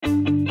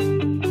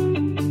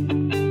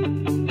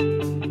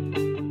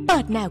เ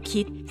ปิดแนว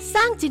คิดส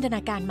ร้างจินตน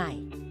าการใหม่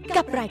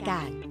กับรายก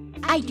าร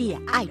ไอเดีย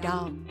ไอด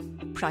อล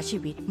เพราะชี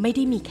วิตไม่ไ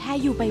ด้มีแค่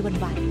อยู่ไป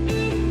วันๆ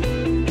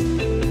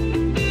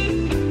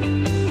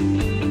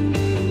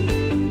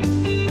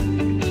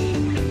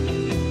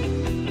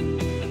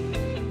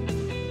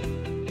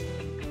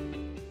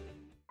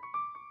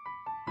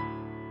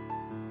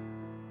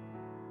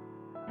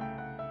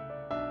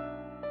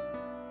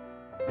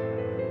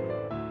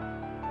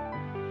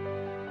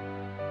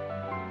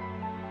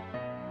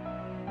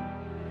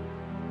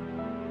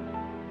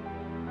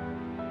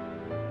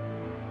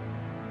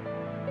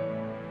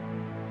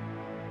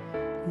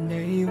ใน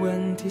วั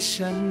นที่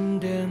ฉัน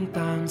เดินต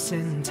ามเ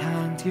ส้นทา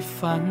งที่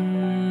ฝัน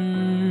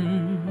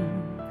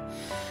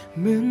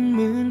เหมื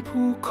อน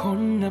ผู้คน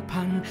นับ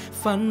พัน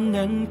ฝัน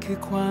นั้นคือ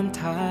ความ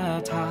ท้า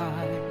ทา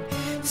ย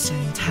เส้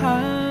นทา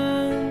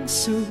ง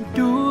สู่ด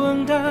วง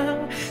ดาว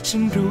ฉั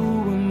นรู้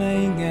ว่าไม่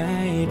ง่า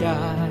ยไ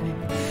ด้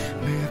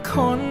เมื่อค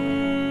น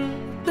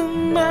ตั้ง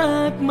มา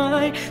กมา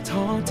ยท้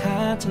อแท้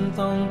จน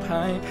ต้องพ่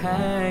ายแพ้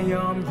ย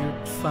อมหยุด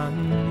ฝัน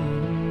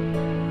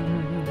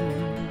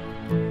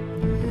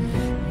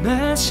แ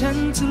ม้ฉัน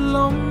จะ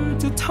ล้ม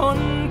จะทน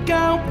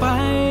ก้าวไป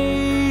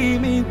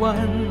ไม่ห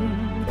วั่น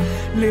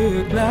เลือ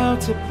กแล้ว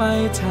จะไป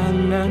ทาง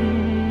นั้น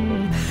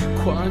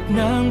ขวาก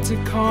น้ำจะ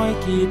คอย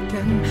กีด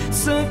กัน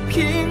สักเ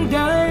พียงใด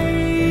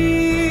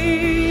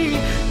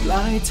ปล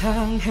ายทา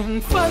งแห่ง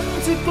ฝัน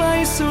จะไกล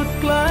สุด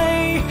ไกล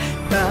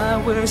แต่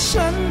ว่า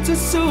ฉันจะ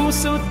สู้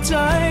สุดใจ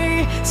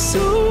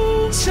สู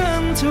งชั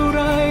นเท่าไ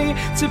ร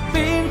จะ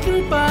ปีนขึ้น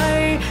ไป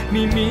ไ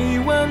ม่มี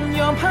วันย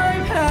อมพ่าย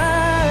แพ้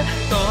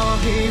ต่อ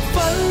ให้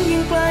ฝันยิ่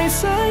งไกลแ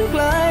สนไก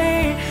ล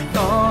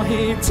ต่อใ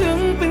ห้ถึง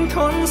เป็นค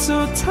นสุ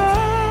ดท้า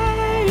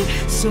ย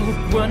สัก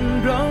วัน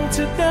เราจ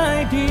ะได้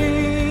ดี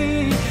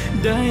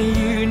ได้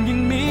ยืนยั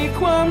งมี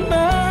ความหม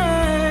า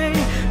ย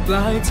ปล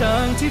ายทา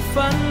งที่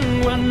ฝัน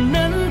วัน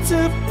นั้นจ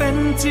ะเป็น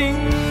จริง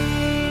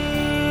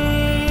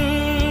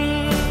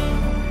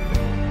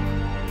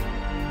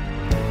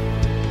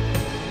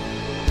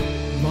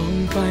มอง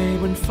ไป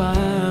บนฟ้า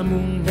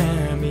มุ่งหน้า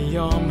ไม่ย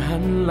อมหั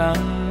นหลั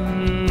ง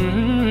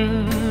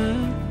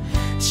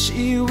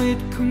ชีวิต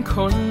ของค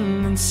น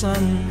มันสั้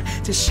น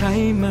จะใช้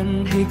มัน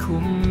ให้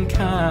คุ้ม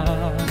ค่า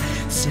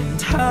เส้น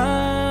ทา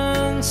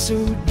ง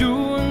สู่ด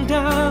วงด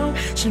าว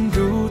ฉัน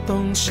รู้ต้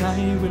องใช้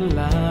เว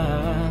ลา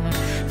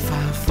ฝ่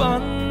าฟั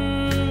น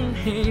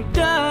ให้ไ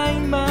ด้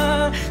มา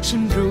ฉั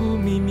นรู้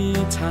ไม่มี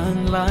ทาง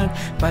ลัด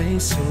ไป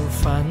สู่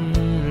ฝัน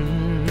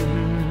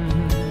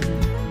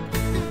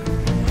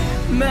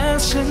แม้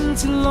ฉัน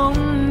จะล้ม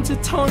จะ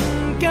ทน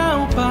ก้าว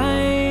ไป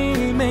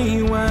ไม่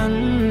หวั่น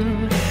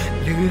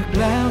เลือก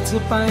แล้วจะ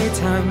ไป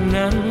ทาง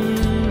นั้น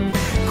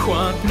ขว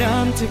ากน้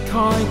ำจะค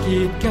อย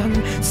กีดกัน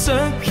สั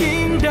กเพีย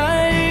งใด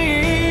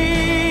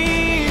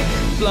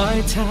ปลาย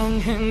ทาง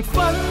แห่ง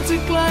ฝันจะ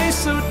ไกล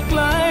สุดไก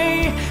ล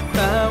แ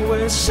ต่ว่า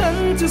ฉัน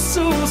จะ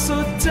สู้สุ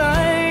ดใจ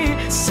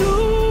สู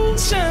ง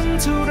ชัน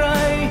เท่าไร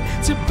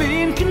จะปี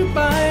นขึ้นไป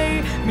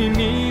ไม่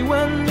มี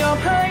วันยอม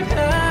พ่ายแ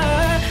พ้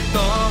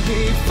ต่อให้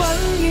ฝัน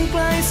ยิ่งไก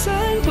ลแส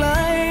นไกล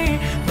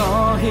ต่อ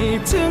ให้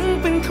ถึง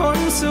เป็นคน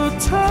สุด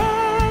ท้า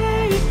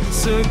ย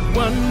สัก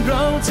วันเร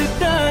าจะ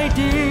ได้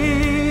ดี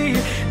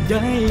ไ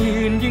ด้ยื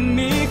นยัง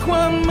มีคว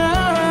ามหม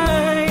า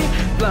ย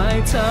ปลาย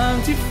ทาง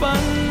ที่ฝั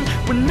น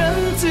วันนั้น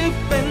จะ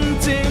เป็น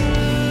จริง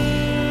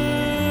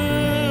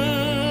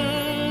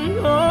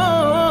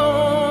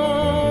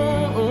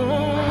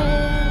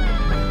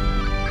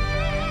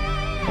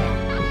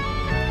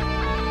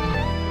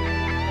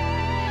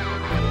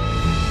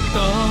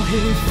ต่อใ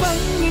ห้ฝัน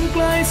ยิ่งไก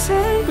ลแส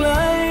นไกล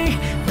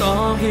ต่อ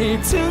ให้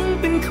ถึง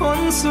เป็นคน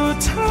สุด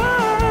ท้า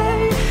ย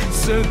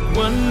สัก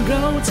วันเร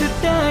าจะ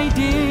ได้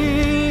ดี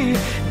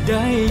ไ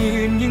ด้ยื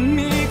นยัง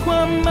มีคว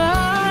ามหมา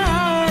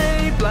ย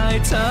ปลาย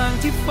ทาง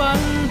ที่ฝั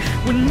น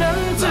วันนั้น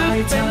จะ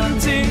เป็น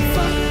จริง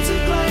ฝันจะ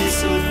ไกล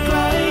สุดไกล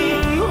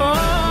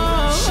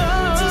ฉั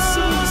นจะ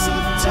สู้สุ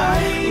ดใจ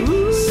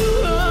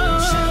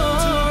ฉัน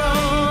เท่าไร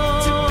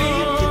จะปี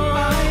นขึ้นไป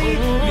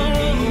ไม่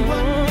มีวั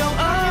นยอม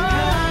พ่ายแ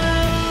พ้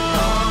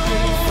ต่อให้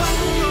ฝัน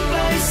ยิ่งไกล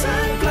แส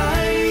นไกล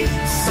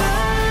แส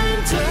น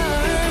เธอ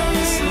เป็นคน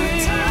สุด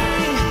ท้า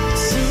ย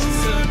สุด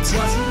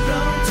วันเร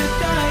าจะ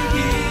ได้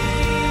ดี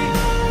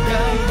ไ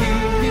ด้ยื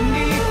นยัง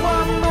มีควา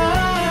มหมา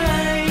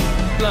ย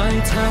ปลาย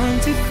ทาง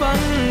ที่ฝั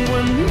น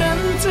วันนั้น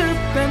จะ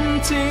เป็น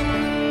จริง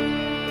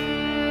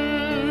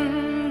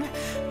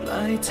ปล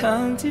ายทา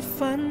งที่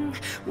ฝัน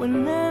วัน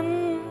นั้น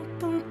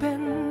ต้องเป็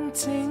น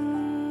จริง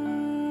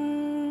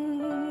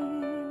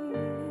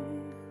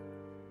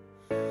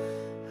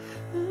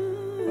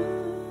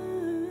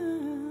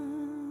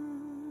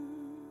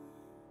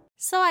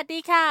สวัสดี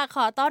ค่ะข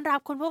อต้อนรับ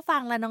คุณผู้ฟั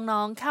งและน้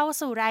องๆเข้า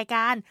สู่รายก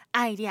ารไ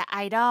อเดียไอ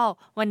ดอล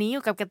วันนี้อ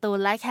ยู่กับการ์ตูน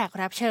และแขก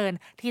รับเชิญ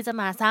ที่จะ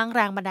มาสร้างแร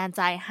งบันดาลใ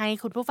จให้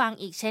คุณผู้ฟัง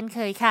อีกเช่นเค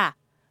ยค่ะ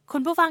คุ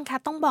ณผู้ฟังคะ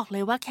ต้องบอกเล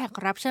ยว่าแขก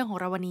รับเชิญของ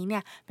เราวันนี้เนี่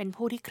ยเป็น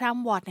ผู้ที่คร่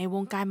ำวอดในว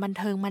งการบัน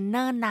เทิงมาเ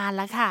นิ่นนานแ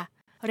ล้วค่ะ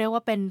เรียกว่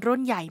าเป็นรุ่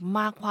นใหญ่ม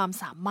ากความ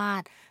สามาร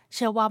ถเ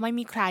ชื่อว่าไม่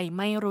มีใคร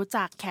ไม่รู้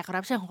จักแขกรั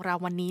บเชิญของเรา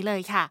วันนี้เล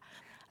ยค่ะ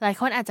หลาย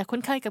คนอาจจะคุ้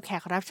นเคยกับแข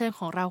กรับเชิญข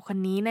องเราคน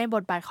นี้ในบ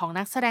ทบาทของ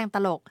นักแสดงต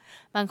ลก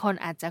บางคน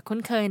อาจจะคุ้น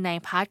เคยใน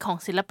พาร์ทของ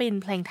ศิลปิน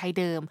เพลงไทย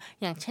เดิม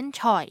อย่างเช่น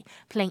ชอย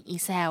เพลงอี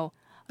เซล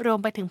รวม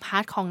ไปถึงพา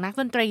ร์ทของนัก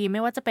ดนตรีไม่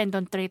ว่าจะเป็นด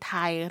นตรีไท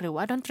ยหรือ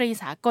ว่าดนตรี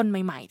สากลใ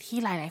หม่ๆที่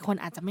หลายๆคน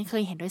อาจจะไม่เค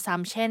ยเห็นด้วยซ้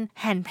ำเช่น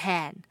แฮนด์แพ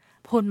น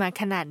พูดมา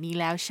ขนาดนี้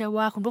แล้วเชื่อ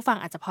ว่าคุณผู้ฟัง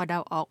อาจจะพอเดา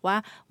ออกว่า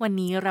วัน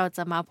นี้เราจ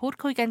ะมาพูด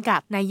คุยกันกั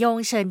บนายโยง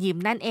เชิญยิ้ม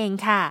นั่นเอง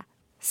ค่ะ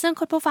ซึ่ง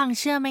คุณผู้ฟัง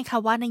เชื่อไหมคะ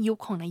ว่าในยุค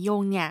ของนายโย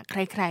งเนี่ยใ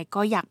ครๆ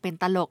ก็อยากเป็น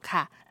ตลก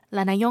ค่ะแล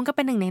ะนายโยงก็เ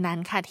ป็นหนึ่งในนั้น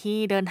ค่ะที่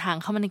เดินทาง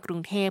เข้ามาในกรุ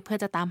งเทพเพื่อ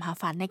จะตามหา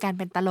ฝันในการเ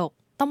ป็นตลก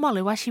ต้องบอกเล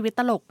ยว่าชีวิต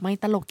ตลกไม่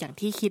ตลกอย่าง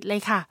ที่คิดเล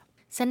ยค่ะ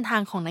เส้นทา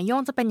งของนายโย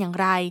งจะเป็นอย่าง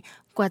ไร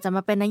กว่าจะม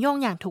าเป็นนายโยง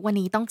อย่างทุกวัน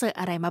นี้ต้องเจอ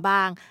อะไรมา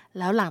บ้างแ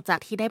ล้วหลังจาก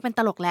ที่ได้เป็นต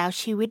ลกแล้ว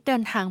ชีวิตเดิ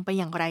นทางไป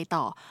อย่างไร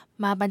ต่อ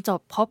มาบรรจบ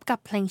พบกับ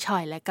เพลงฉ่อ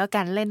ยและก็ก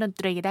ารเล่นดน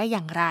ตรีได้อ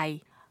ย่างไร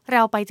เร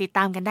าไปติดต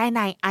ามกันได้ใ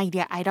น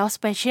Idea Idol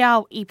Special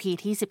EP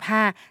ที่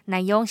 15 นา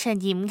ยโยงเชิญ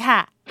ยิ้มค่ะ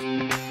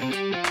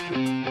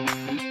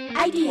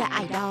Idea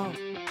Idol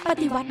ป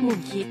ฏิวัติมุม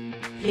คิด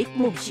พลิก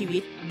มุมชีวิ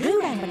ตด้วย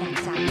แรงบันดาล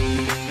ใจ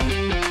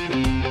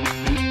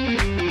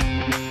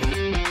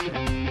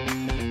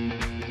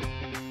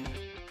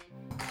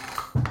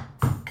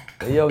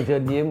นายโยงเชิ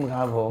ญยิ้มค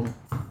รับผม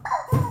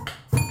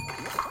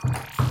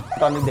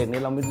ตอนเด็กๆเนี่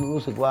ยเราไม่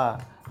รู้สึกว่า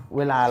เ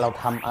วลาเรา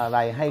ทำอะไร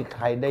ให้ใค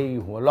รได้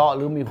หัวเราะห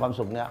รือมีความ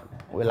สุขเนี่ย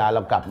เวลาเร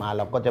ากลับมาเ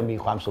ราก็จะมี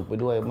ความสุขไป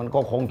ด้วยมันก็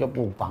คงจะป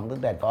ลูกฝังตั้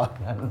งแต่ตอน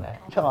นั้นแหละ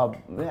ชอบ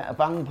เนี่ย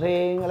ฟังเพล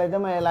งอะไรทำ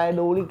ไมอะไร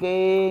ดูลิเก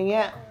เ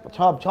งี้ยช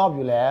อบอ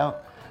ยู่แล้ว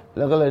แ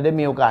ล้วก็เลยได้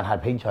มีโอกาสหัด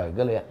เพลงฉ่อย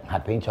ก็เลยหั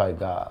ดเพลงฉ่อย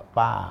กับ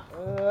ป้า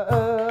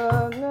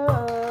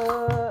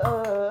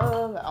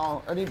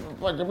อันนี้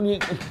ว่าจะมี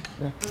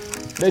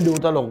ได้ดู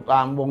ตลกต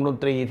ามวงดน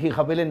ตรีที่เข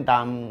าไปเล่นตา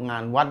มงา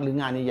นวัดหรือ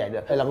งานใหญ่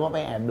ๆเราก็ไป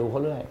แอบดูเขา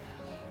เรื่อย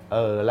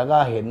แล้วก็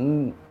เห็น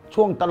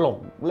ช่วงตลก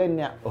เล่น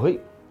เนี่ยเฮ้ย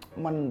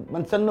มั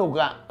นสนุก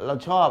อะเรา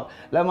ชอบ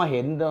แล้วมาเ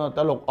ห็นต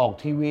ลกออก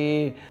ทีวี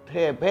เท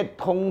พเพชร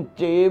ธง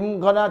จิ๋ม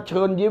คณะเ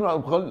ชิญยิ้มเรา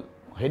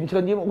เห็นเชิ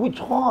ญยิ้มอุ้ย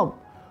ช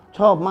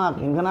อบมาก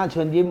เห็นคณะเ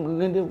ชิญยิ้ม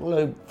นี่เล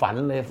ยฝั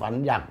น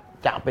อยาก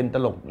จะเป็นต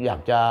ลกอยา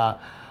กจะ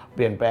เป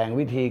ลี่ยนแปลง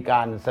วิธีก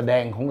ารแสด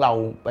งของเรา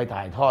ไปถ่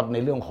ายทอดใน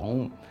เรื่องของ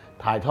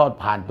ถ่ายทอด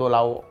ผ่านตัวเร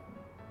า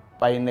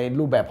ไปใน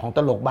รูปแบบของต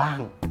ลกบ้าง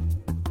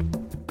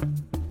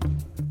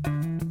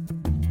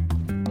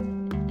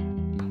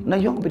นา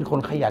ยโยงเป็นคน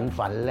ขยัน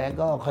ฝันแล้ว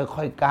ก็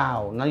ค่อยๆก้าว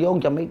นายโยง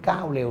จะไม่ก้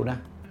าวเร็วนะ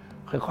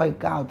ค่อย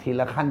ๆก้าวที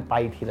ละขั้นไป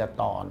ทีละ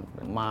ตอน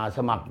มาส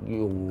มัครอ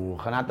ยู่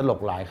คณะตลก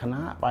หลายคณ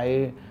ะไป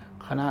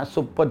คณะ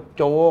ซุปเปอร์โ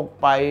จ๊ก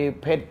ไป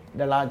เพชร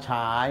ดาราฉ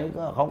าย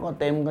ก็เขาก็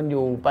เต็มกันอ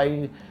ยู่ไป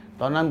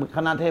ตอนนั้นค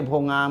ณะเทพโพ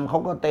งามเขา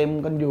ก็เต็ม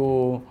กันอยู่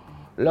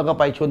แล้วก็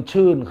ไปชวน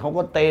ชื่นเขา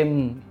ก็เต็ม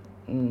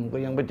ก็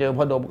ยังไปเจอพ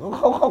อดม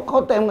เข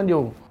าเต็มกันอ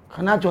ยู่ค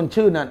ณะชวน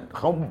ชื่นน่ะเ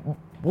ขา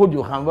พูดอ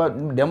ยู่คำว่า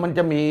เดี๋ยวมันจ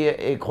ะมี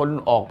ไอ้คน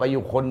ออกไปอ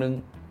ยู่คนนึง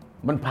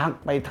มันพัก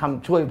ไปท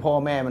ำช่วยพ่อ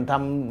แม่มันท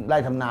ำไร่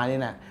ทำนานี่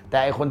นะแต่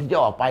ไอ้คนที่จะ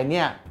ออกไปเ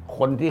นี่ยค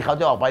นที่เขา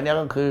จะออกไปเนี่ย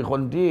ก็คือค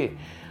นที่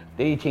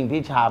ชิง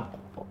ที่ฉาบ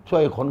ช่ว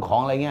ยขนขอ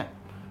งอะไรเงี้ย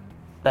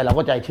แต่เรา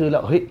ก็ใจชื่อแล้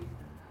วเฮ้ย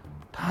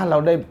ถ้าเรา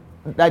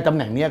ได้ตำแ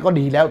หน่งนี้ก็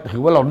ดีแล้วถื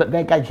อว่าเราไ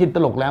ด้ใกล้ชิดต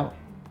ลกแล้ว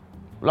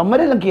เราไม่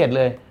ได้รังเกียจเ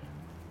ลย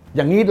อ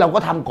ย่างนี้เราก็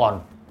ทำก่อน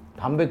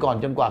ทำไปก่อน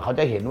จนกว่าเขา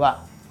จะเห็นว่า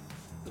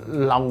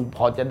เราพ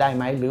อจะได้ไ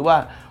หมหรือว่า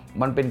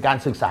มันเป็นการ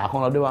ศึกษาของ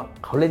เราด้วยว่า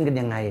เขาเล่นกัน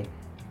ยังไง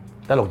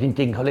ตลกจ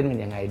ริงๆเขาเล่นกัน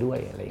ยังไงด้วย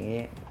อะไรอย่างเ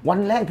งี้ยวัน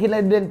แรกที่เ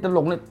ล่นตล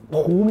กเนี่ย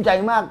ภูมิใจ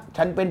มาก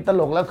ฉันเป็นต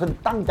ลกแล้วคือ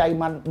ตั้งใจ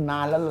มานา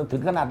นแล้วถึ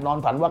งขนาดนอน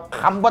ฝันว่า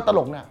คำว่าตล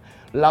กเนี่ย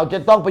เราจะ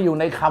ต้องไปอยู่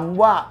ในค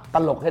ำว่าต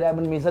ลกให้ได้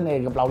มันมีเสน่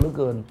ห์กับเราเหลือเ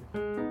กิน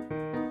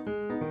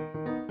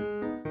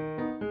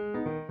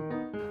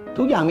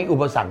ทุกอย่างมีอุ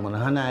ปสรรคหมดน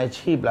ะฮะในอา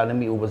ชีพเราเนี่ย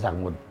มีอุปสรรค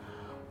หมด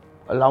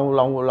เ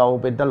รา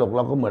เป็นตลกเ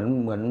ราก็เห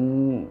มือน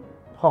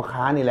พ่อ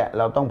ค้านี่แหละ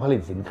เราต้องผลิ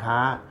ตสินค้า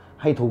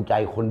ให้ถูกใจ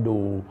คน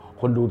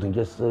ดูถึงจ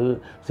ะซื้อ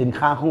สิน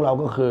ค้าของเรา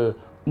ก็คือ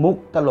มุก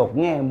ตลก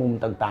แง่มุม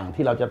ต่างๆ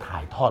ที่เราจะถ่า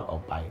ยทอดออ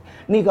กไป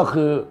นี่ก็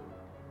คือ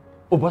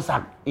อุปสร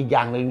รคอีกอ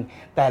ย่างหนึ่ง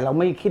แต่เรา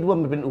ไม่คิดว่า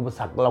มันเป็นอุปส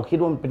รรคเราคิด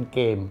ว่ามันเป็นเก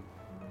ม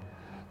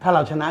ถ้าเร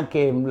าชนะเก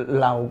ม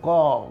เรา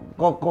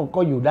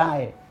ก็อยู่ได้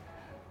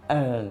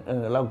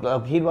เรา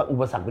คิดว่าอุ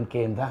ปสรรคเป็นเก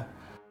มซะ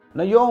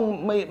นายโยง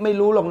ไม่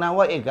รู้หรอกนะ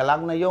ว่าเอกลัก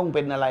ษณ์นายโยงเ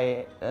ป็นอะไร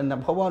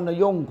เพราะว่านาย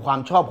โยงความ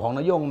ชอบของน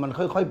ายโยงมัน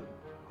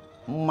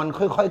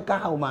ค่อยๆ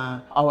ก้าวมา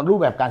เอารูป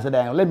แบบการแสด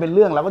งเล่นเป็นเ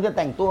รื่องเราก็จะแ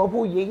ต่งตัว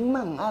ผู้หญิง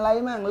มั่งอะไร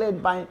มั่งเล่น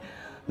ไป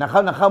เ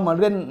ข้ามา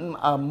เ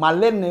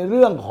ล่นในเ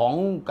รื่องของ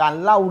การ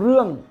เล่าเรื่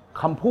อง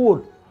คำพูด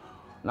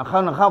เ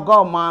ข้าก็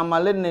มา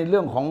เล่นในเรื่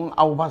องของเ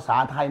อาภาษา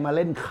ไทยมาเ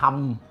ล่นค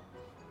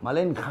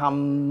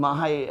ำมา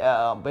ให้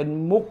เป็น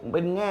มุกเป็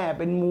นแง่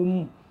เป็นมุม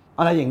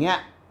อะไรอย่างเงี้ย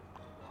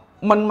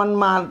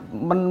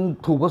มัน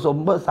ถูกผสม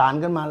ผสาน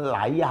กันมาหล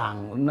ายอย่าง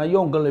นายโย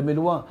งก็เลยไม่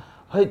รู้ว่า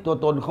เฮ้ยตัว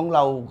ตนของเร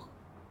า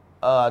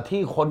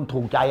ที่คนถู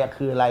กใจ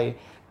คืออะไร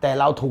แต่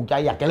เราถูกใจ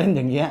อยากจะเล่นอ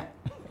ย่างเงี้ย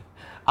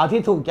เอา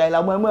ที่ถูกใจเร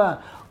าเมื่อ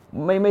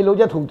ไม่รู้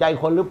จะถูกใจ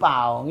คนหรือเปล่า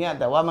เงี้ย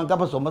แต่ว่ามันก็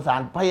ผสมผสาน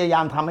พยายา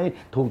มทำให้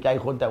ถูกใจ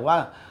คนแต่ว่า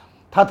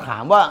ถ้าถา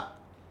มว่า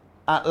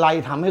อะไร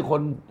ทำให้ค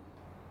น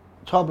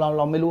ชอบเ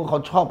ราไม่รู้ว่าเขา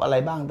ชอบอะไร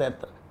บ้าง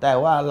แต่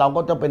ว่าเรา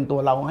ก็จะเป็นตัว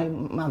เราให้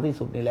มากที่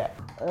สุดนี่แหละ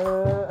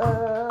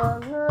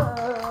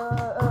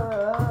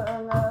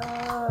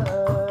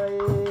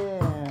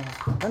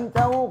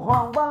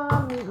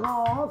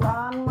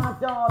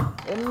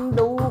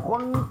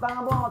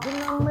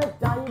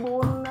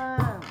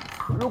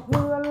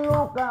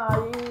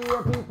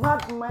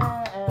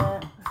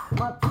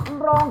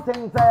เซ็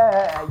งแซ่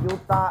อยู่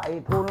ใต้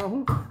ทุน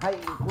ให้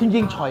จ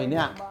ริงๆฉ่อยเ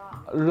นี่ย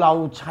เรา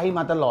ใช้ม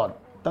าตลอด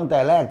ตั้งแต่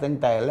แรก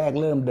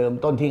เริ่มเดิม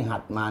ต้นที่หั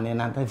ดมาเนี่ย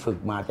นะที่ฝึก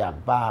มาจาก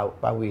ป้า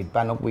หวีดป้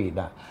านกหวีด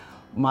อะ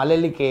มาเล่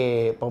นลิเก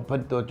เป็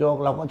นตัวโจ๊ก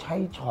เราก็ใช้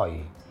ฉ่อย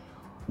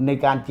ใน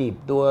การจีบ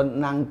ตัว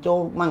นางโจ๊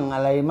กมั่งอ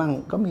ะไรมั่ง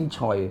ก็มี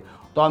ฉ่อย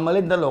ตอนมาเ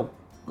ล่นตลก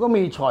ก็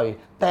มีฉ่อย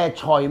แต่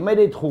ฉ่อยไม่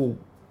ได้ถูก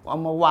เอา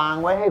มาวาง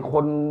ไว้ให้ค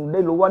นได้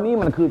รู้ว่านี่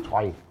มันคือฉ่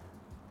อย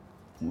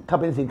ถ้า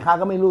เป็นสินค้า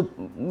ก็ไม่รู้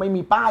ไม่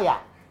มีป้ายอ่ะ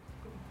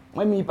ไ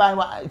ม่มีป้าย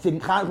ว่าสิน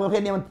ค้าประเภ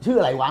ทนี้มันชื่อ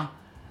อะไรวะ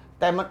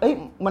แต่มัน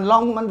มันร้อ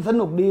งมันส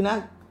นุกดีนะ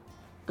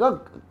ก็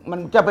มัน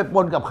จะไปป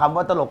นกับคำ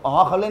ว่าตลก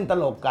เขาเล่นต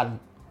ลกกัน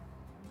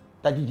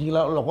แต่จริงๆแ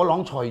ล้วเราก็ร้อ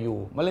งฉ่อยอยู่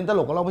มาเล่นตล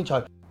กก็ร้องเพลงฉ่อ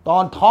ยตอ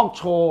นทอล์ก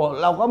โชว์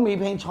เราก็มี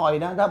เพลงฉ่อย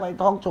นะถ้าไป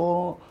ทอล์กโช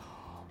ว์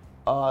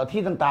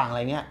ที่ต่างๆอะไร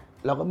เงี้ย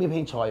เราก็มีเพล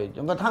งฉ่อยจ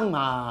นกระทั่ง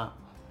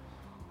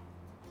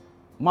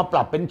มาป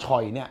รับเป็นฉ่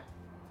อยเนี่ย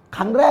ค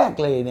รั้งแรก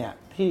เลยเนี่ย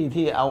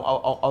ที่เ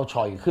อา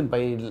ฉ่อยขึ้นไป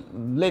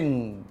เล่น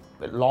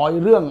ร้อย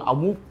เรื่องเอา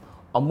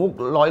มุก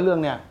ร้อยเรื่อง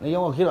เนี่ยนาย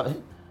กก็คิดว่า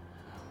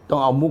ต้อ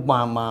งเอามุก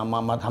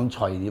มาทำ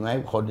ฉ่อยดีไหม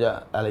คนจะ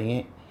อะไรอย่าง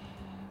งี้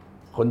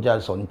คนจะ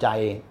สนใจ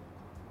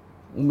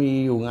มี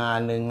อยู่งาน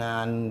หนึ่งงา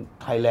น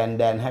Thailand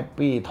Dan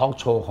Happy Talk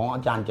Show ของอ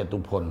าจารย์จตุ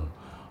พล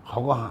เขา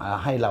ก็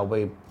ให้เราไป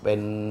เป็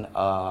น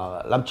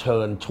รับเชิ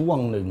ญช่วง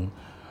หนึ่ง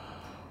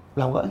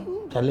เราก็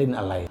จะเล่น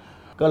อะไร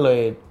ก็เลย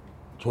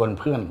ชวน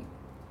เพื่อน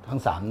ทั้ง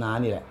3น้า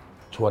นี่แหละ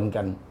ชวน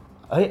กัน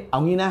เอา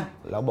งี้นะ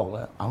เราบอกแล้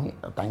วเอางี้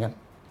แต่งกัน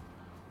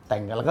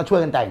แล้วก็ช่ว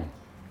ยกันแต่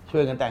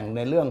งใ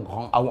นเรื่องขอ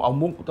งเอา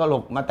มุกตล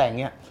กมาแต่ง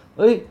เนี้ย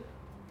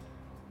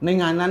ใน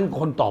งานนั้น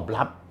คนตอบ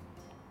รับ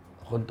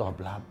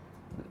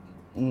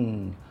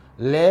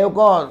แล้ว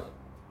ก็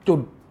จุ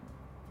ด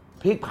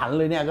พลิกผัน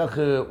เลยเนี่ยก็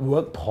คือ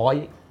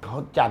Workpoint เขา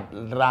จัด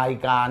ราย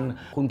การ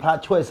คุณพระ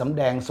ช่วยสำแ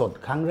ดงสด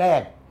ครั้งแร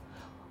ก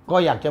ก็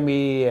อยากจะมี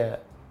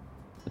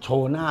โช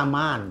ว์หน้า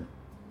ม่าน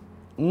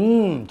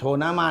โชว์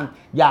หน้าม่าน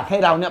อยากให้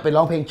เราเนี่ยไปร้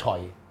องเพลงฉ่อ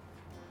ย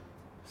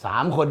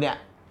3คนเนี่ย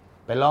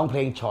ไปร้องเพล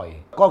งฉ่อย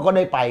ก็ไ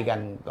ด้ไปกัน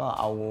ก็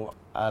เอา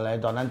อะไร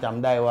ตอนนั้นจ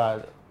ำได้ว่า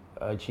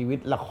ชีวิต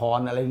ละคร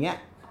อะไรเงี้ย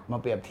มา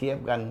เปรียบเทียบ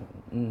กัน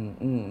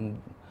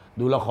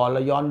ดูละครแล้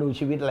วย้อนดู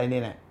ชีวิตอะไรเนี่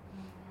ย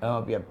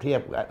เปรียบเทีย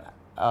บกัน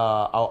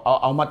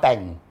เอามาแต่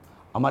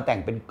ง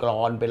เป็นกล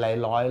อนเป็น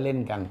ร้อยเล่น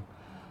กัน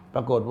ป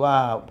รากฏว่า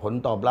ผล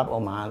ตอบรับอ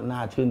อกมาน่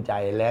าชื่นใจ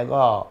แล้ว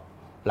ก็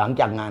หลัง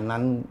จากงาน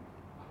นั้น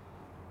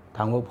ท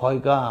าง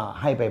Workpointก็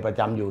ให้ไปประ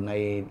จำอยู่ใน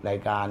ราย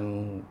การ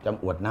จ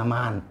ำอวดหน้า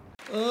ม่าน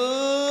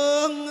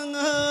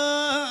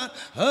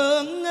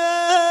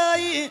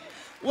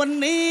วัน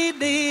นี้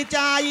ดีใจ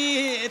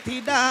ที่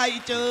ได้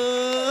เจอ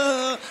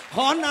ข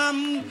อน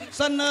ำ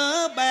เสนอ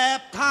แบบ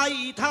ไ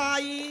ท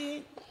ย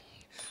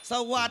ส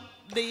วัส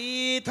ดี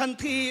ท่าน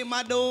ที่ม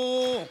าดู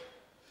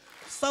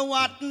ส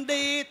วัส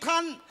ดีท่า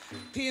น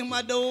ที่มา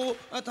ดู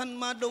ท่าน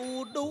มาดู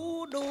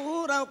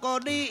เราก็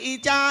ดี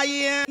ใจ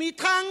มี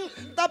ทั้ง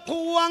ตะพ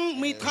วง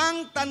มีทั้ง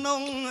ตะน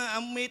ง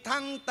มีทั้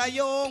งตะโย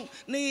ง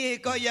นี่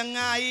ก็ยัง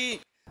ไง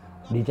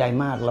ดีใจ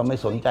มากเราไม่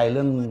สนใจเ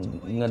รื่อง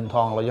เงินท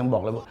องเรายังบอ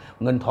กเลยว่า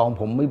เงินทอง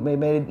ผมไ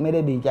ม่ไ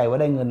ด้ดีใจว่า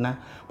ได้เงินนะ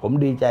ผม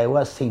ดีใจว่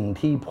าสิ่ง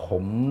ที่ผ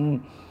ม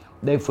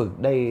ได้ฝึก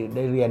ไ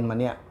ด้เรียนมา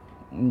เนี่ย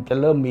จะ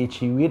เริ่มมี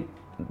ชีวิต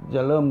จ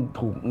ะเริ่ม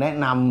ถูกแนะ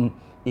น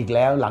ำอีกแ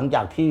ล้วหลังจ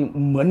ากที่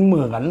เหมือ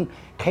น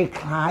ค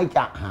ล้ายๆจ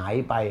ะหาย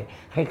ไป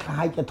คล้า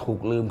ยๆจะถูก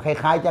ลืมค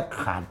ล้ายๆจะ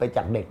ขาดไปจ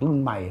ากเด็กรุ่น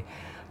ใหม่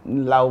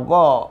เรา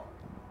ก็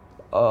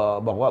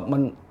บอกว่ามั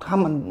นถ้า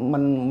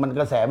มันก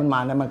ระแสมันมา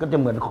นะมันก็จะ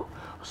เหมือน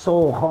โซ่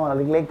ข้อ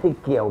เล็กๆที่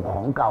เกี่ยวข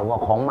องเก่ากั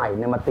บของใหม่เ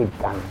นี่ยมาติด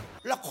กัน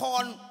ละค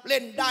รเ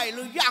ล่นได้ห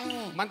รือยัง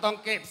มันต้อง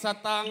เก็บส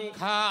ตัง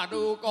ค่า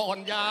ดูก่อน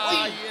ยา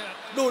ย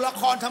ดูละ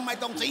ครทำไม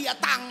ต้องเสีย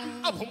ตังค์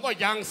ผมก็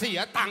ยังเสีย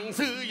ตังค์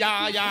ซื้อยา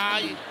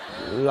ย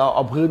เราเอ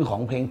าพื้นขอ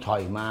งเพลงฉ่อ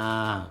ยมา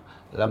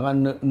แล้วก็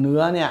เ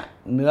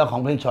นื้อขอ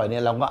งเพลงฉ่อยเนี่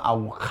ยเราก็เอา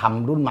ค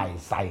ำรุ่นใหม่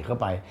ใส่เข้า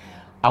ไป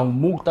เอา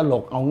มุกตล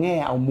กเอาแง่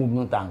เอามุม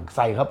ต่างๆใ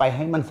ส่เข้าไปใ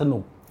ห้มันสนุ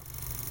ก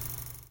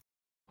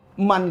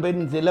มันเป็น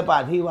ศิลปะ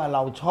ที่ว่าเร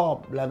าชอบ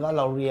แล้วก็เ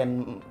ราเ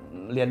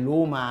รียน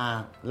รู้มา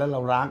แล้วเร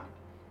ารัก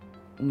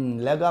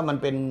แล้วก็มัน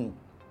เ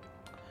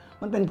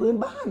ป็นพื้น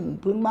บ้าน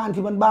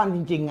ที่บ้านจ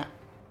ริงๆอ่ะ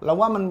เรา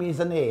ว่ามันมีเ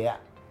สน่ห์อ่ะ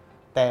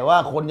แต่ว่า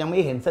คนยังไม่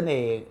เห็นเส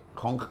น่ห์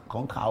ข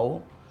องเขา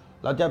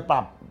เราจะปรั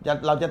บ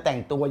เราจะแต่ง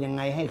ตัวยังไ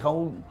งให้เขา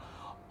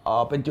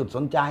เป็นจุดส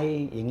นใจ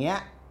อย่างเงี้ย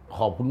ข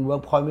อบคุณ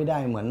Workpointไม่ได้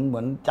เหมื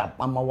อนจับ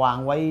เอามาวาง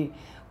ไ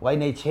ว้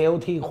ในเชล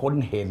ฟ์ที่คน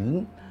เห็น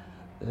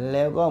แ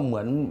ล้วก็เหมื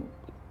อน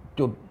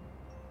จุด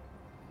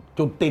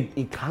ติด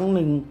อีกครั้งห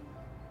นึ่ง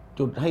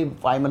จุดให้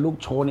ไฟมันลุก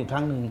โชนอีกค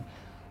รั้งหนึ่ง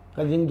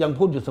ก็ยัง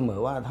พูดอยู่เสมอ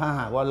ว่าถ้า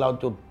หากว่าเรา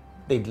จุด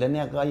ติดแล้วเ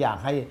นี่ยก็อยาก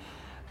ให้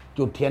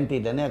จุดเทียนติ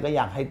ดแล้วเนี่ยก็อ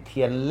ยากให้เ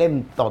ทียนเล่ม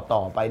ต่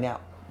อไปเนี่ย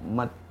ม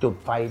าจุด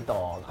ไฟต่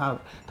อ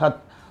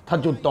ถ้า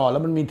จุดต่อแล้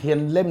วมันมีเทียน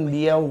เล่มเ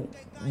ดียว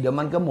เดี๋ยว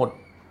มันก็หมด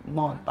ม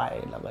อดไป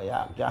แล้วก็อย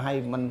ากจะให้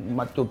มันม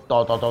าจุด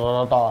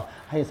ต่อ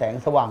ให้แสง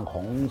สว่างข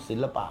องศิ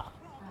ลปะ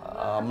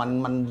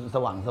มันส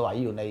ว่างไสว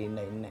อยู่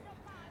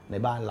ใน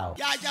บ้านเรา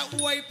อยากจะอ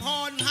วยพ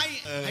รใ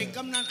ห้ก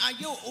ำนันอา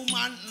ยุ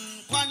มัน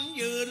ค ควัน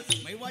ยืน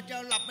ไม่ว่าจะ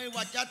หลับไม่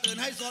ว่าจะตื่น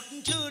ให้สด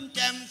ชื่นแ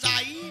จ่มใส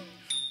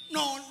น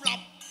อนหลั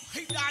บใ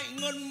ห้ได้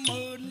เงินห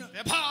มื่นแ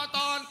ต่พอต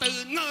อนตื่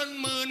นเงิน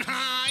หมื่นห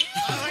าย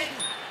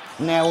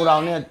แนวเรา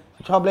เนี่ย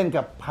ชอบเล่น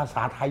กับภาษ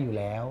าไทยอยู่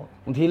แล้ว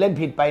บางทีเล่น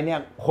ผิดไปเนี่ย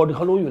คนเข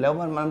ารู้อยู่แล้ว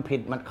ว่ามันผิ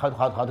ดมันเข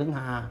าถึงฮ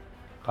า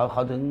เข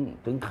า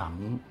ถึงข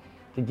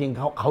ำจริง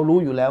ๆเขารู้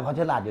อยู่แล้วเขา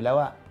ฉลาดอยู่แล้ว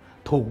ว่า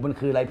ถูกมัน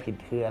คืออะไรผิด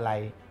คืออะไร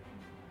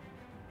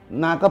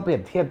นาก็เปรีย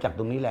บเทียบจากต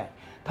รงนี้แหละ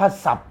ถ้า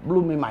ศัพท์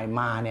รุ่นใหม่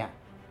ๆมาเนี่ย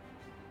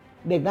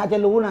เด็กน่าจะ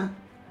รู้นะ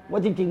ว่า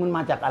จริงๆมันม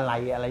าจากอะไร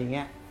อย่างเ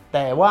งี้ยแ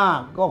ต่ว่า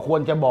ก็คว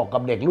รจะบอกกั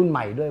บเด็กรุ่นให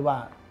ม่ด้วยว่า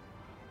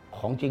ข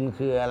องจริง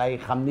คืออะไร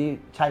คำนี้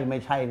ใช่ไม่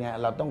ใช่เนี่ย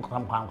เราต้องท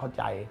ำความเข้าใ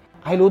จ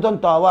ให้รู้ต้น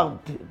ตอว่า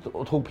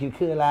ถูกผิด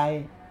คืออะไร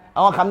เอ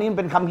าคำนี้มัน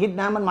เป็นคำฮิต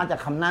นะมันมาจาก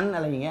คำนั้นอ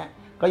ะไรอย่างเงี้ย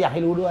ก็อยากใ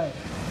ห้รู้ด้วย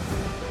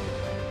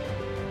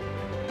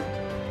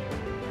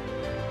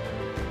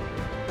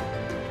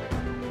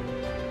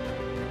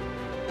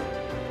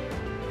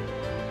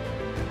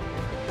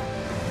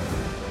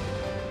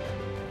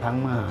ทั้ง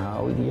มหา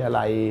วิทยา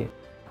ลัย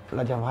ร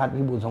าชภัฏ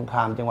พิบูลสงคร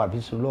ามจังหวัดพิ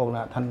ษณุโลกน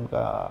ะท่าน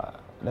ก็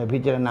ได้พิ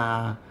จารณา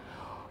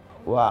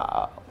ว่า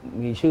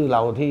มีชื่อเร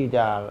าที่จ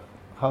ะ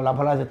เข้ารับ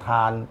พระราชท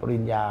านปริ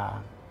ญญา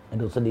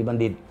ดุษฎีบัณ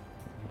ฑิต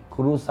ค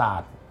รุศา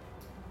สตร์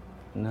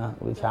นะ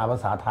วิชาภา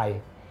ษาไทย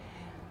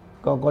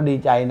ก็ดี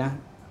ใจนะ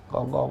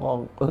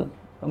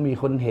ก็มี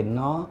คนเห็น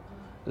เนาะ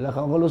แล้วเข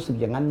าก็รู้สึก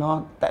อย่างนั้นเนาะ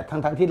แต่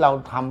ทั้งที่เรา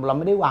ทำเรา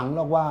ไม่ได้หวังหร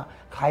อกว่า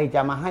ใครจ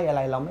ะมาให้อะไ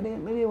รเราไม่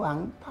ได้หวัง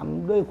ท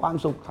ำด้วยความ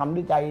สุขทำ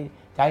ด้วย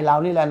ใจเรา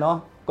นี่แหละเนาะ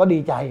ก็ดี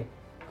ใจ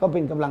ก็เป็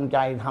นกำลังใจ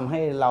ทำใ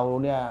ห้เรา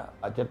เนี่ย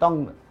อาจจะต้อง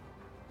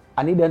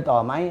อันนี้เดินต่อ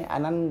ไหมอั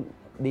นนั้น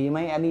ดีไหม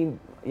อันนี้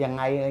ยังไ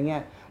งอะไรเงี้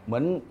ยเห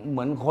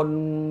มือนคน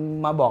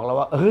มาบอกเรา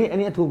ว่าเฮ้ยอัน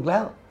นี้ถูกแล้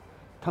ว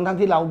ทั้ง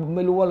ที่เราไ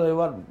ม่รู้ว่าเลย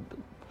ว่า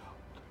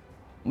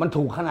มัน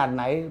ถูกขนาดไ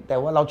หนแต่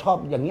ว่าเราชอบ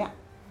อย่างเงี้ย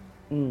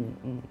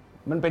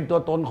มันเป็นตัว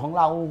ตนของ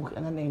เราแค่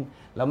นั้นเอง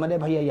เราไม่ได้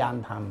พยายาม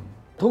ท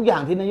ำทุกอย่า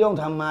งที่นายโย่ง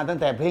ทำมาตั้ง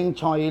แต่เพลง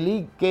ชอยลิ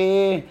เก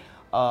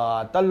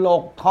ตล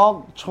กทอล์ก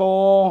โช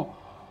ว์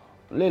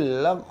เล่น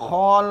ละค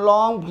ร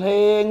ร้องเพล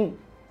ง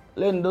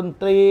เล่นดน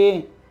ตรี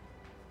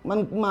มัน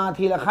มา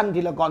ทีละขั้น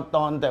ทีละต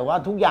อนแต่ว่า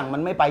ทุกอย่างมั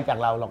นไม่ไปจาก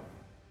เราหรอก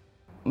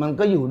มัน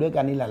ก็อยู่ด้วยกั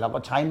นนี่แหละเราก็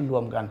ใช้มันร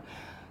วมกัน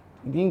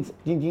จ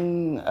ริง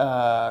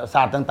ศ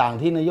าสตร์ต่าง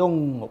ๆที่นายโย่ง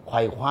ไข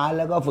ว่คว้าแ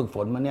ล้วก็ฝึกฝ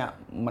นมาเนี่ย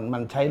มั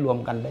นใช้รวม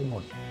กันได้หม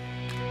ด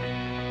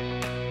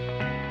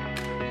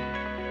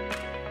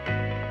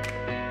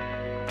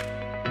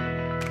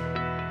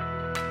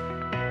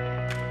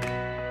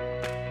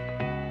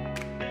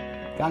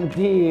การ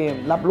ที่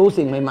รับรู้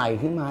สิ่งใหม่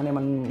ๆขึ้นมาเนี่ย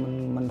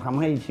มันทำ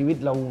ให้ชีวิต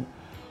เรา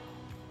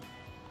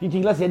จริ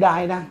งๆแล้วเสียดาย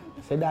นะ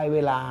เสียดายเว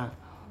ลา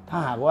ถ้า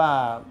หากว่า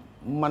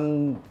มัน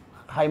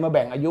ใครมาแ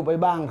บ่งอายุไป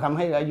บ้างทำใ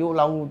ห้อายุ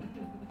เรา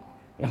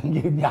ยัง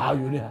ยืนยาวอ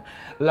ยู่เนี่ย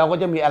เราก็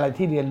จะมีอะไร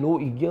ที่เรียนรู้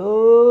อีกเยอ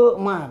ะ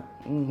มาก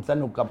ส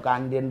นุกกับการ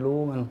เรียนรู้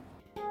มัน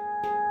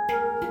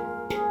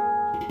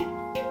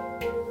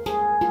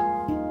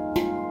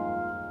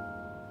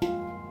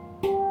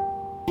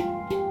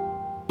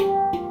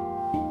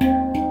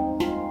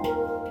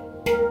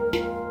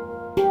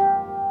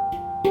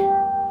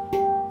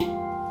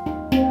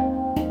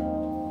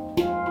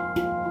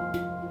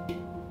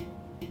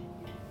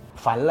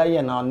ฝันแล้วอ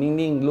ย่านอน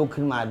นิ่งๆลุก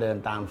ขึ้นมาเดิน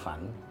ตามฝัน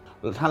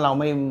ถ้าเรา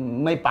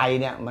ไม่ไป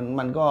เนี่ย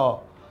มั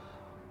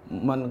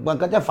น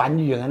ก็จะฝันอ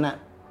ยู่อย่างนั้นนะ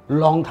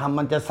ลองทำ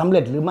มันจะสำเ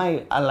ร็จหรือไม่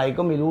อะไร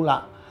ก็ไม่รู้ละ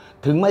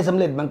ถึงไม่สำ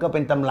เร็จมันก็เป็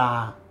นตำรา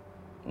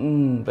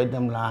เป็นต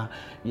ำรา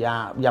อ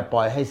ย่าปล่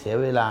อยให้เสีย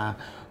เวลา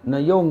นา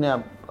ยโย่งเนี่ย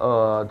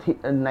ที่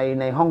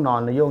ในห้องนอน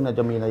นายโย่งเนี่ย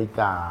จะมีนาฬิ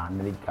กา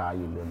อ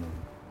ยู่เรือนนึง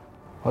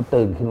พอ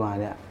ตื่นขึ้นมา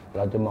เนี่ยเ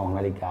ราจะมองน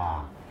าฬิกา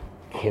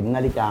เข็มน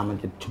าฬิกามัน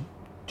จะชุบ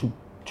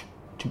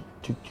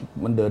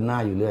มันเดินหน้า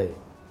อยู่เรื่อย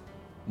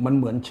มันเ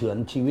หมือนเฉือน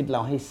ชีวิตเร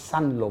าให้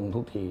สั้นลงทุ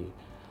กที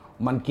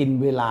มันกิน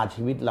เวลา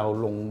ชีวิตเรา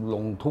ล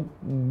งทุก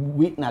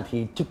วินาที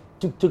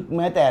จึกแ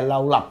ม้แต่เรา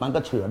หลับมันก็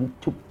เฉือน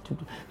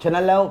ฉะ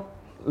นั้นแล้ว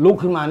ลุก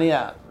ขึ้นมาเนี่ย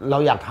เรา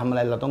อยากทำอะไ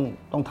รเรา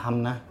ต้องท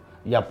ำนะ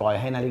อย่าปล่อย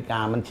ให้นาฬิกา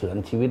มันเฉือน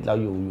ชีวิตเรา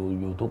อ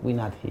ยู่ทุกวิ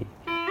นาที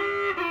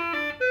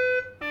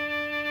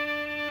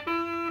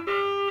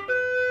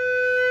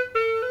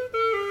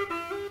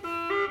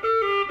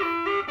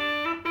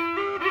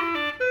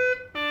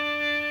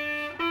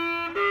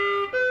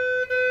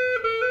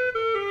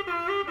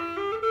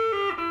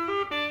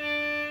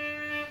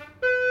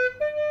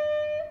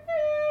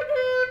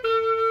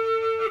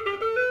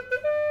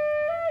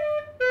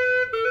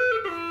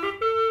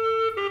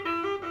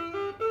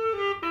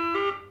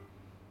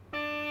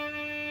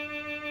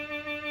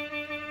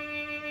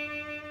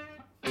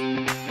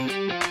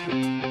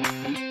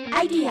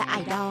ไอเดียไอ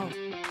ดอล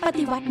ป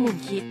ฏิวัติมุม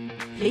คิด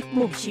พลิก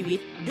มุมชีวิต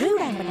ด้วยแ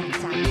รงบันดาล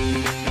ใจ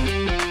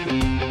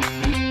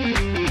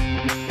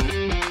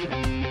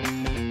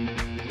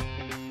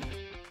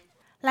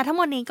และทั้งห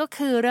มดนี้ก็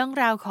คือเรื่อง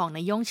ราวของน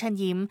ายโย่งเชิญ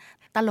ยิ้ม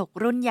ตลก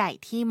รุ่นใหญ่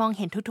ที่มองเ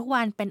ห็นทุกๆ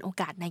วันเป็นโอ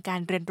กาสในการ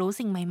เรียนรู้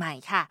สิ่งใหม่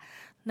ๆค่ะ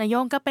นายโ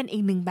ย่งก็เป็นอี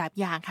กหนึ่งแบบ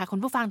อย่างค่ะคุณ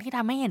ผู้ฟังที่ท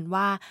ำให้เห็น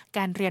ว่าก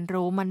ารเรียน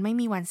รู้มันไม่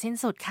มีวันสิ้น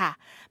สุดค่ะ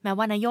แม้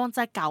ว่านายโย่งจ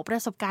ะเก่าประ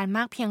สบการณ์ม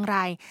ากเพียงไร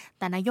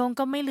แต่นายโย่ง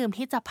ก็ไม่ลืม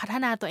ที่จะพัฒ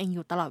นาตัวเองอ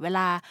ยู่ตลอดเวล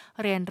า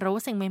เรียนรู้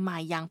สิ่งใหม่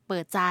ๆอย่างเปิ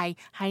ดใจ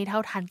ให้เท่า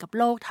ทันกับ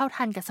โลกเท่า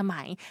ทันกับส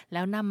มัยแ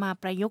ล้วนำมา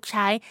ประยุกต์ใ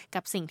ช้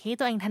กับสิ่งที่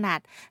ตัวเองถนัด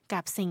กั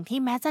บสิ่งที่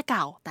แม้จะเ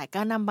ก่าแต่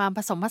ก็นำมาผ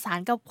สมผสาน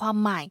กับความ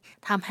ใหม่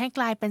ทำให้ก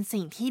ลายเป็น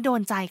สิ่งที่โด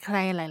นใจใคร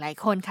หลาย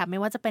ๆคนค่ะไม่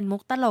ว่าจะเป็นมุ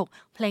กตลก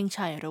เพลง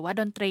ฉ่อยหรือว่า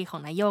ดนตรีของ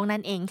นายโย่ง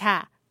นั่นเองค่ะ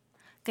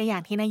ก็อย่า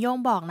งที่นายโย่ง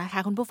บอกนะคะ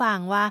คุณผู้ฟัง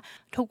ว่า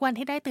ทุกวัน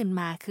ที่ได้ตื่น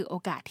มาคือโอ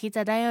กาสที่จ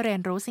ะได้เรีย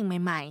นรู้สิ่งใ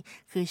หม่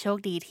ๆคือโชค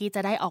ดีที่จ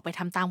ะได้ออกไปท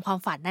ำตามความ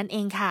ฝันนั่นเอ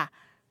งค่ะ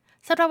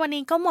สำหรับวัน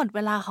นี้ก็หมดเว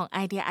ลาของไอ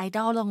เดียไอด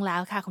อลลงแล้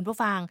วค่ะคุณผู้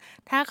ฟัง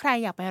ถ้าใคร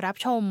อยากไปรับ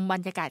ชมบร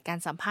รยากาศการ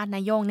สัมภาษณ์นา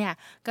ยโย่งเนี่ย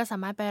ก็สา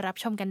มารถไปรับ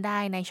ชมกันได้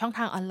ในช่องท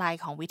างออนไลน์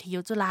ของวิทยุ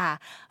จุฬา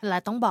และ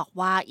ต้องบอก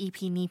ว่า EP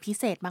นี้พิ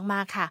เศษม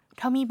ากๆค่ะเ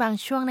พราะมีบาง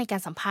ช่วงในกา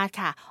รสัมภาษณ์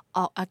ค่ะอ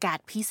อกอากาศ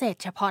พิเศษ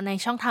เฉพาะใน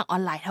ช่องทางออ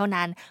นไลน์เท่า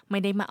นั้นไม่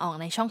ได้มาออก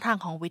ในช่องทาง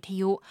ของวิท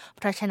ยุเ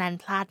พราะฉะนั้น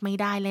พลาดไม่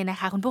ได้เลยนะ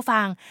คะคุณผู้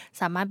ฟัง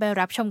สามารถไป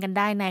รับชมกันไ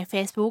ด้ใน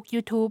Facebook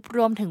YouTube ร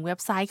วมถึงเว็บ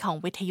ไซต์ของ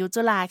วิทยุ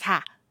จุฬาค่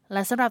ะแล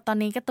ะสำหรับตอน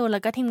นี้การ์ตูนแล้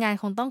วก็ทีมงาน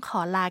คงต้องขอ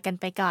ลากัน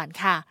ไปก่อน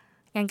ค่ะ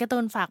งั้นการ์ตู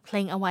นฝากเพล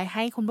งเอาไว้ใ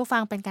ห้คุณผู้ฟั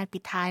งเป็นการปิ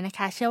ดท้ายนะค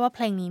ะเชื่อว่าเพ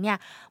ลงนี้เนี่ย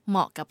เหม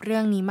าะกับเรื่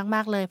องนี้ม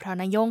ากๆเลยเพราะ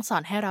นายโย่งสอ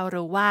นให้เรา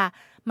รู้ว่า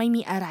ไม่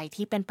มีอะไร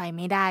ที่เป็นไปไ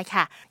ม่ได้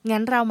ค่ะงั้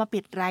นเรามาปิ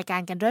ดรายกา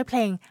รกันด้วยเพล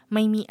งไ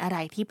ม่มีอะไร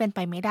ที่เป็นไป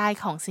ไม่ได้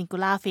ของ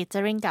Singular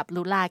Featuring กับ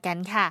ลุลากัน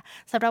ค่ะ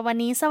สำหรับวัน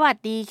นี้สวัส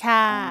ดีค่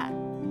ะ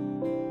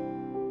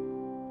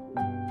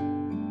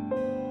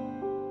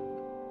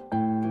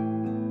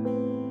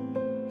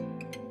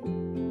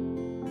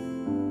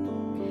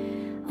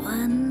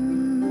วัน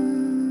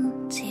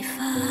ที่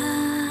ฟ้า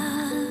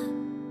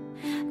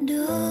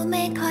ดูไ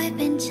ม่ค่อยเ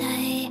ป็นใจ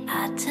อ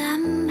าจท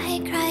ำให้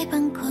ใครบา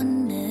งคน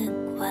นึก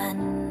วัน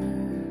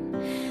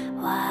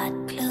หวาด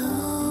กลั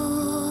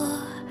ว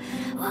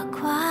ว่าค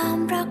วาม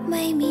รักไ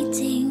ม่มี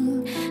จริง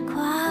ค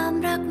วาม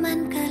รักมัน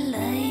ก็เล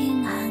ย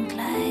ห่างไก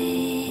ล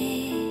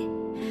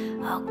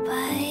ออกไป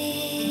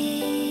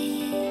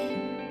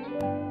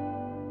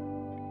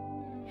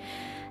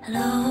ล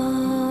อ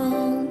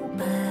งเ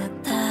ปิด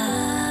ตา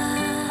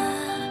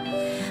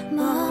ม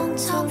อง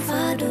ท้องฟ้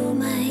าดู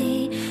ไหม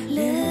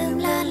ลืม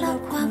และลบ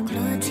ความก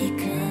ลัวที่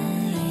เค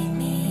ย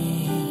มี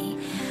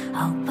อ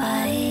อกไป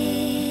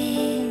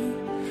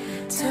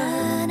เธอ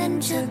นั้น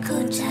จะเข้า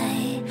ใจ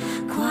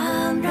ควา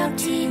มรัก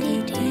ที่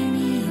ดีๆ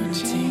มีอยู่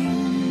จริง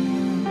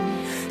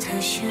เธอ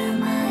เชื่อ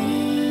ไหม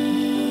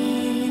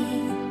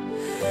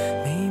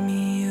ไม่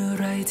มีอะ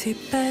ไรที่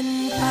เป็น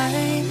ไป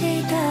ไม่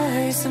ได้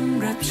สำ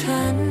หรับ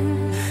ฉัน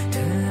เธ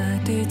อ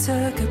ได้เจ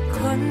อกับค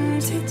น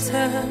ที่เธ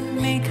อ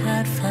ไม่คา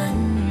ดฝัน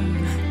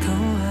เขา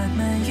อาจ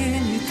มายื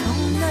นอยู่ตรง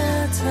หน้า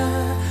เธอ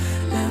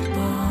และบ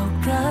อก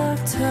รัก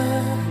เธอ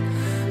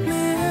เห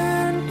มื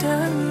อน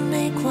ดังใน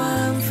ควา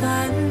มฝั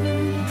น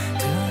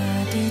เธอ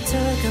ได้เจ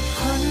อกับค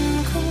น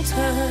ของเธ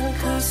อ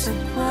เขาสัก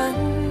วัน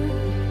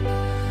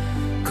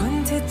คน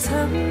ที่ท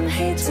ำใ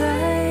ห้ใจ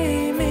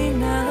ไม่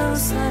หนาว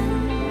สั่น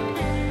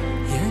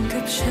อย่าง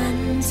กับฉัน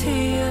ที่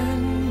ยั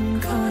ง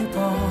คอยบ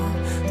อก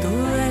ตั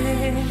วเอ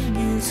งอ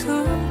ยู่ทุ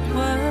ก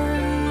วัน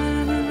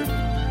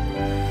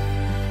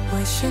ว่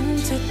าฉัน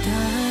จะไ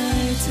ด้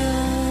เจอ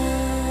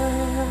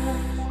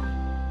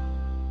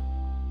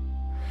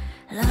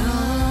ลอ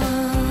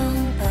ง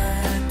เปิ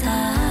ดต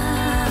า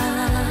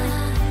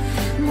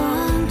มอ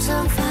งท้อ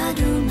งฟ้า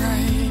ดูไหม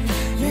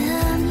ลื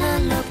มและ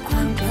ลบคว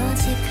ามกลัว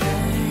ที่เค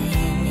ย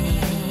มี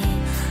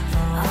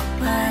ออก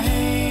ไป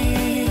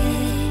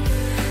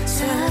เธ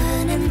อ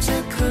นั้นจะ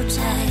เข้าใ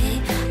จ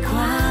คว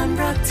าม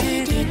รักที่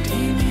ดี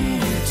ๆมี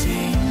อยู่จ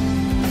ริง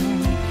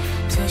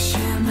เธอเ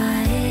ชื่อไหม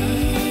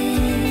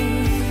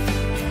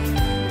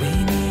ไม่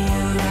มีอ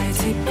ะไร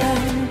ที่เป็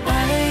นไป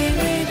ไ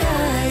ม่ไ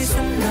ด้ส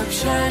ำหรับ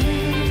ฉัน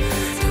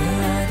เธอ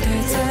ได้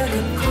เจอ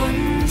กับคน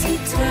ที่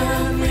เธอ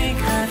ไม่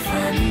คาด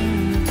ฝัน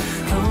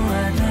เขาอ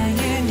าจมา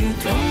ยืนอยู่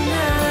ตรงห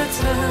น้าเธ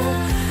อ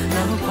แ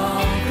ล้วบอ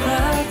ก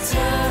รักเธ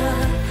อ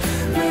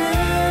เหมื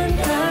อน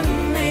ดัง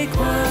ในค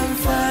วาม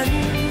ฝัน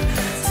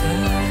เธอ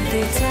ไ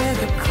ด้เจอ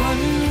กับคน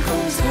ขอ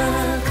งเธอ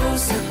เขา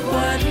สัก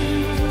วัน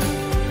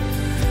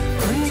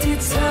คนที่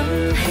ท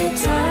ำให้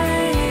ใจ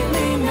ไ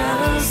ม่หนา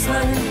ว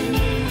สั่น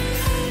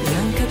อย่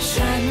างกับ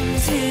ฉัน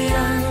ที่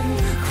ยัง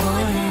คอ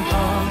ยบ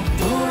อก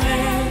ตัวเอ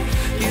ง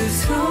อยู่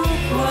ทุก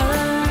วั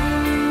น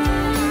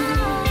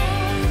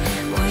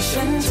ว่า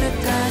ฉันจะ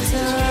ได้เจ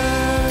อ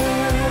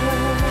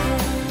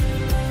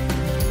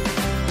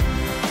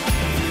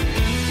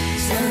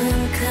เธอ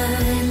เค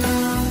ยล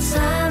องถ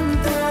าม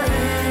ตัวเอ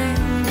ง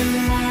ดู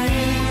ไหม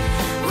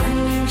วัน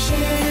หนึ่ง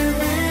ชี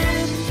วิ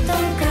ตต้อ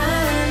งกา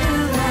รอะ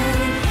ไร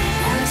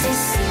แล้วที่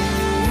สิ่ง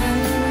นั้น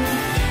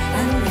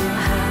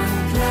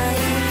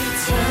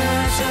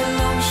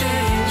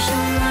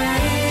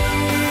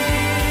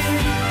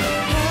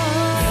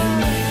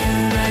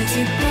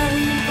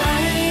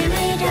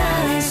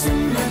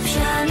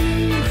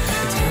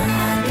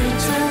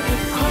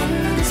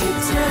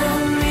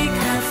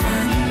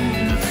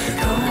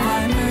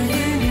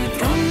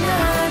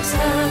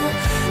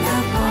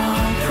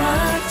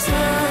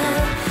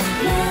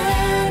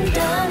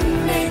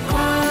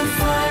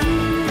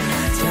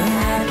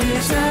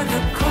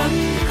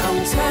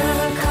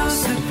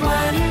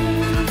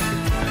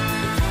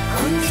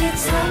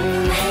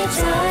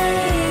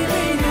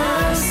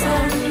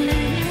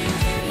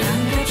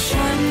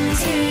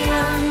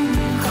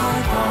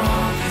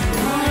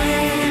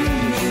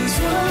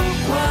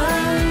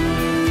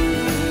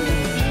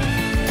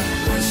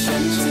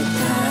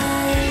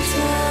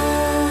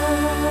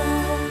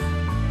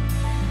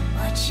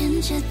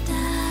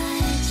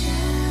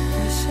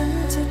ฉัน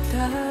จะไ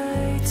ด้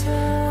เธอ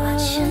ว่า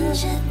ฉัน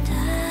จะไ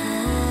ด้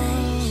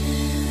เธ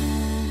อ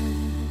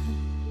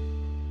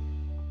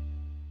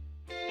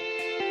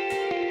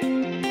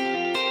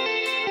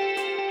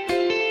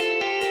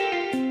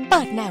เ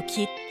ปิดแนว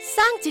คิดส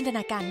ร้างจินตน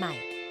าการใหม่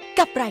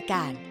กับรายก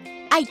าร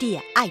ไอเดีย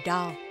ไอด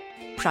อล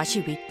เพราะ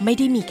ชีวิตไม่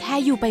ได้มีแค่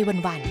อยู่ไป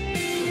วันๆ